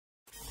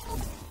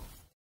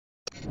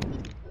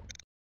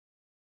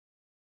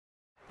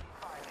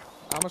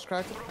I almost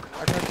cracked it.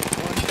 I cracked it.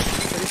 One.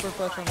 34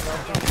 flash on the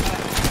left.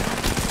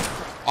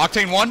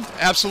 Octane 1,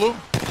 absolute.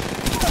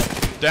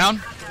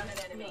 Down.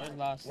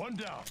 Last. One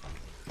down.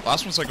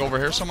 Last one's like over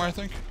here somewhere, I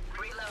think.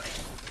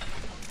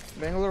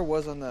 Bangalore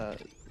was on the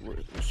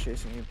was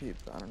chasing you, Pete,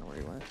 but I don't know where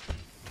he went.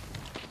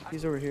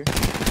 He's over here.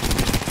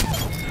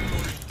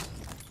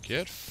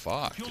 Get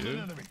fucked, dude.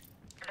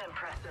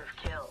 Impressive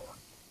kill.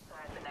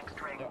 The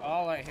next ring. They're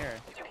all right here.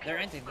 They're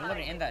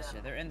literally in that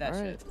shit. They're in that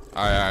shit.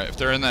 Alright, if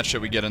they're in that shit,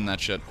 we get in that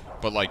shit.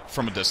 But like,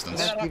 from a distance.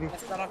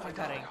 Let's start off on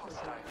cutting.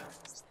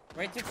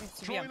 Right to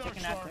TB, I'm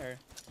taking after her.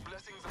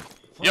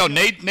 Yo,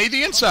 nade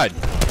the inside.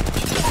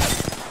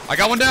 I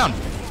got one down.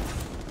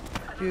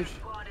 Huge.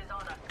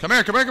 Come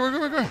here. Break this one,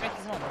 break this one.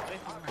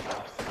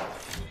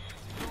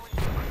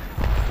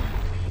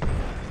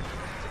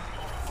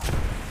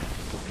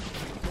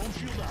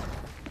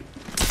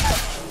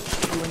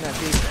 You win that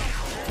beat.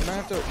 You might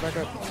have to back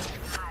up.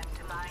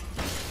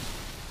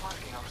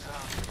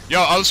 Yo,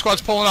 other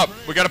squad's pulling up.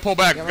 We gotta pull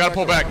back. We gotta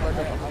pull back.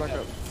 Back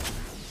up.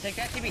 Take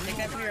that TB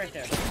right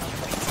there.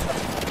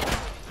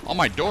 On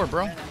my door,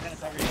 bro.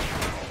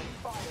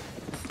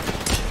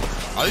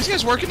 Are these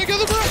guys working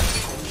together, bro?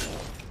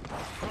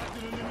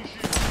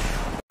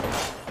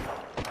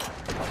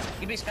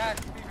 TB's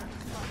cracked.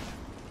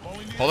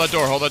 Hold that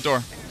door, hold that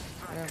door.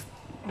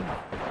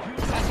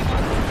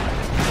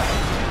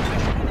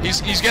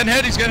 He's getting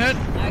hit, he's getting hit. I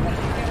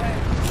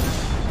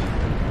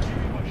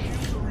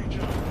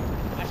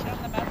shot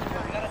him the mountain,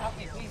 bro. You gotta help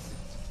me, please.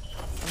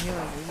 I'm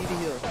healing. We need to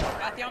heal.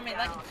 Got the on me,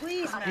 like,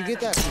 please, man. You get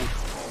that, Pete.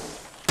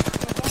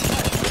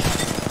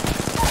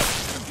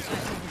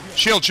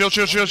 Shield.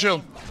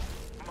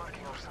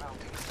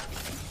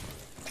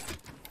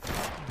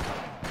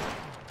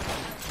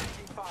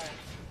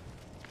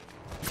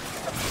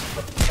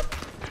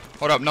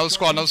 Hold up, another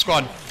squad.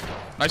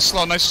 Nice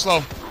and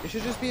slow. It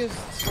should just be a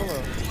solo.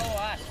 Oh,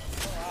 Ash.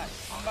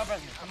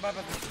 Come back.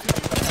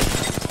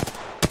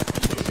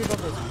 Shoot both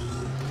of us.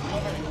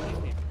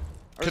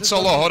 Hit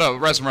solo, hold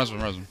up, res him. Oh my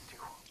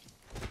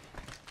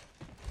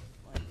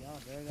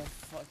god, they're the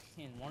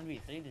fucking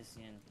 1v3 this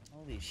scene.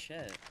 Holy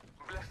shit.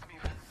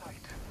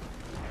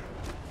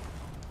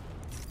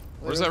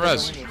 Where's that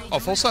res? Oh,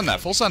 full send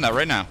that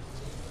right now.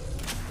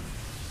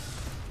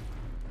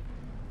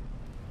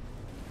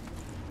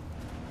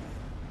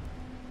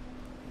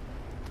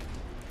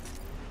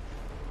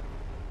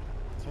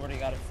 Swear to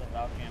god, it's the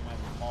Valkyrie in my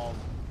mall.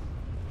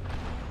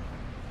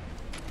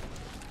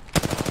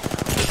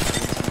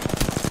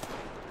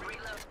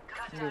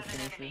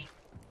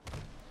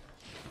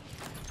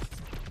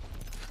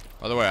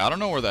 By the way, I don't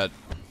know where that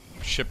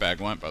shitbag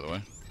went, by the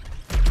way.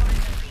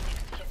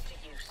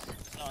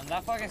 In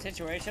that fucking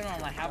situation,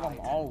 when I have them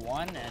all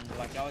one and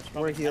like I was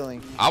We're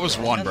healing. I was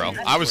one, bro.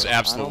 I was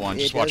absolute one.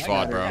 Just watch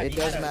VOD, bro. It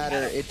does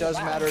matter. It does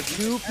matter.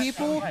 2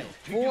 people,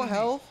 full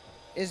health,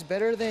 is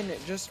better than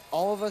just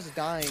all of us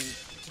dying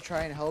to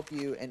try and help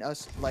you and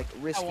us like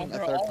risking a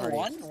third party.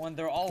 When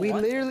they're all we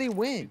one, literally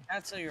win.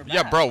 that's you're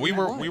Yeah, bad. bro. We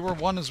were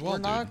one as well, We're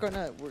dude. not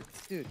gonna.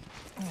 Dude.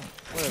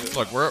 Whatever.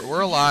 Look,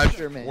 we're alive.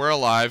 Sure, man. We're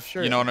alive.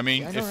 Sure. You know what I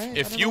mean? I know, right? I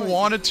If don't you know.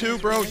 wanted to,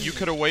 bro, you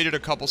could have waited a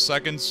couple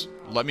seconds,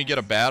 let me get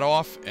a bat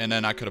off, and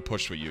then I could have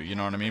pushed with you. You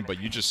know what I mean? But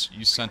you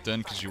sent in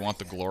because you want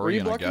the Were glory,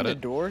 you and I blocking get the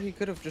it. door? He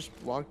could have just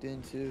walked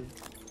in too.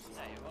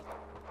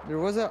 There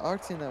was that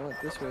Octane that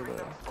went this way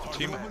though.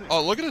 Team.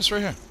 Oh, look at this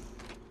right here.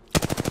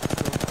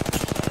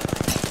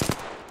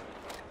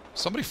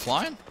 Somebody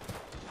flying?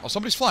 Oh,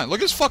 somebody's flying. Look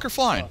at this fucker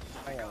flying.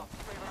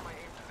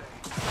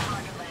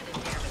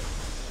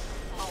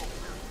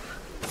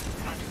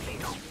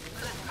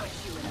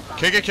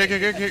 Kick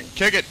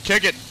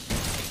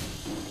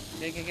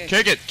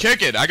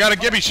it. I got a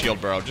Gibby shield,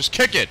 bro. Just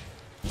kick it.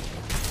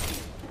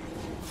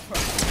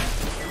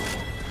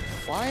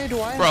 Why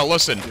do I? Bro,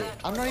 listen.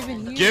 I'm not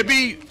even here.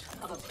 Gibby.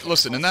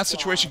 Listen, in that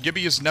situation,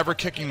 Gibby is never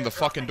kicking the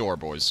fucking door,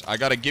 boys. I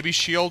got a Gibby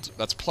shield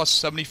that's plus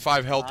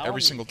 75 health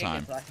every single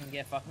time. So I can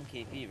get fucking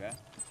KP, bro.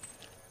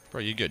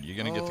 Bro, you good. You're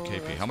gonna get the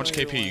KP. How much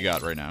KP you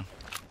got right now?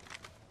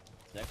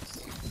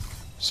 6.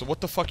 So what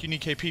the fuck you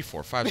need KP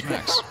for? 5's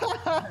max.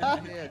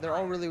 Yeah, they're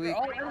all really weak.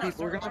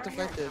 People, we're gonna have to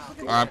fight this.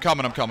 Alright, I'm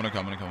coming.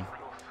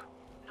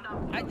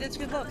 It's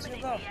good low.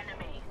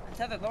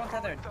 Untethered, low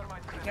untethered.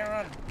 You can't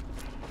run.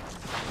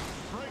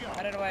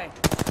 Cut it away.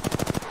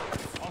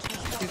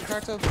 He's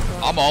cracked up.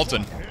 I'm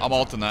ulting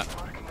that.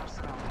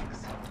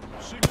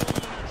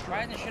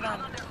 Riding the shit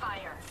on.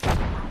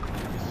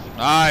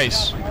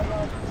 Nice.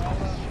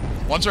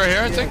 One's right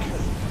here, I think.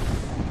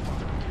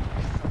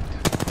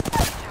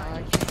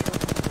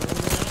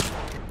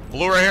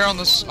 Blue right here on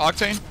this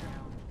Octane.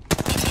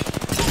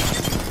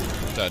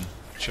 Dead.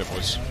 Shit,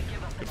 boys.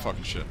 Good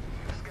fucking shit.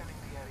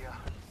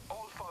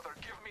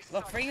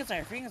 Look, Freegan's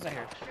right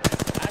here.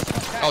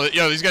 Oh,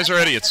 yo, these guys are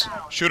idiots.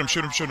 Shoot him.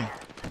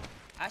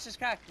 Ash is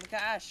cracked. Look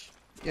at Ash.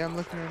 Yeah, I'm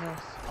looking right now.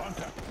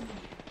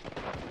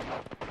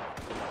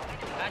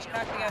 Ash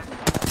cracked again.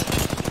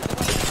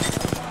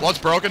 Blood's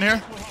broken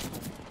here.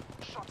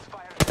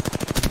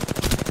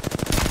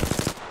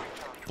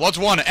 Blood's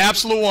one.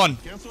 Absolute one.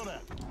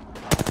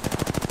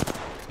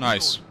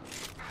 Nice.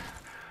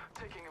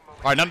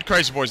 Alright, nothing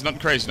crazy, boys. Nothing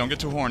crazy. Don't get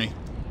too horny.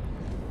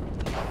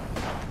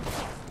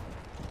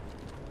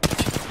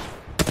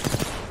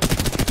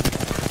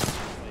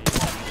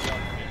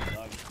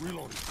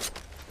 Reloading.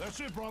 That's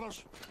it,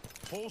 brothers.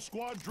 Whole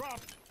squad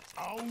dropped.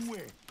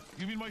 Away.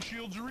 Giving my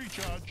shields a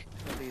recharge.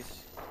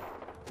 Please.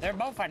 They're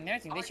both fighting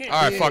everything. They should.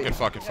 Alright, Yeah, fuck yeah, it,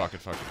 fuck it, fuck it,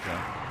 fuck it. Okay.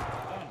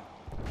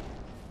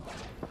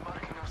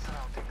 Marking our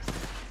surroundings.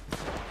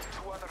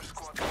 2 other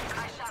squads. I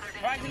shot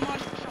it. Rising one.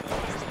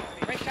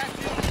 Break that.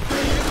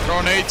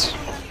 Throw nades.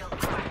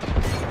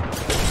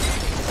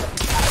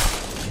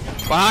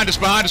 Behind us,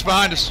 behind us,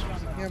 behind us.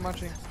 Here, I'm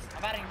watching.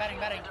 I'm batting.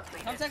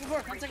 Come second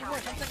floor. Come second floor.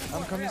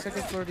 I'm coming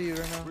second floor to you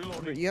right now.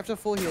 Umber, you have to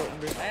full heal,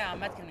 Umber. Yeah, I'm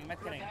medkitting.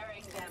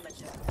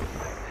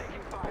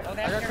 Oh, I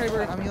got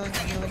Kraber. I'm healing.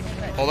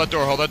 Hold that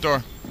door, hold that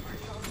door. Oh,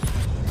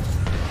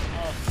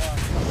 fuck.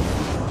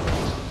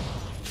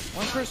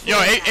 One first Yo,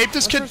 floor. ape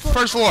this One kid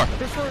first floor.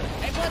 First floor.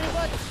 Hey, blood.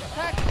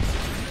 Attack.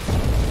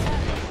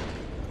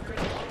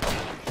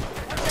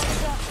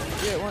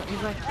 Yeah, one. He's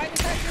one. Right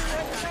attack.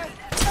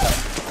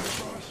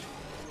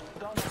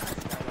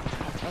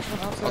 Last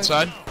one outside.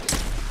 Outside.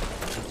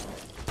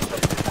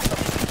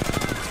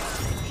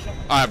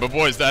 Alright, but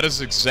boys, that is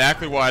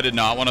exactly why I did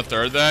not want to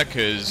third that,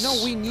 because... No,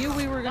 we knew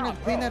we were gonna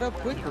clean that up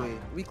quickly.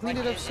 We cleaned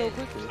it up so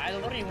quickly. I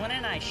literally went in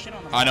and I shit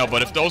on them. I know,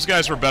 but if those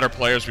guys were better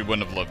players, we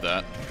wouldn't have lived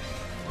that.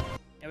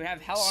 Yeah, we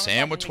have hell on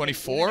Sam with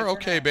 24?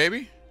 Okay,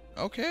 baby.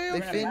 Okay, They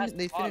okay. finished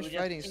we just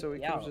fighting, so we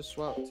kicked could have out. just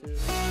swapped too.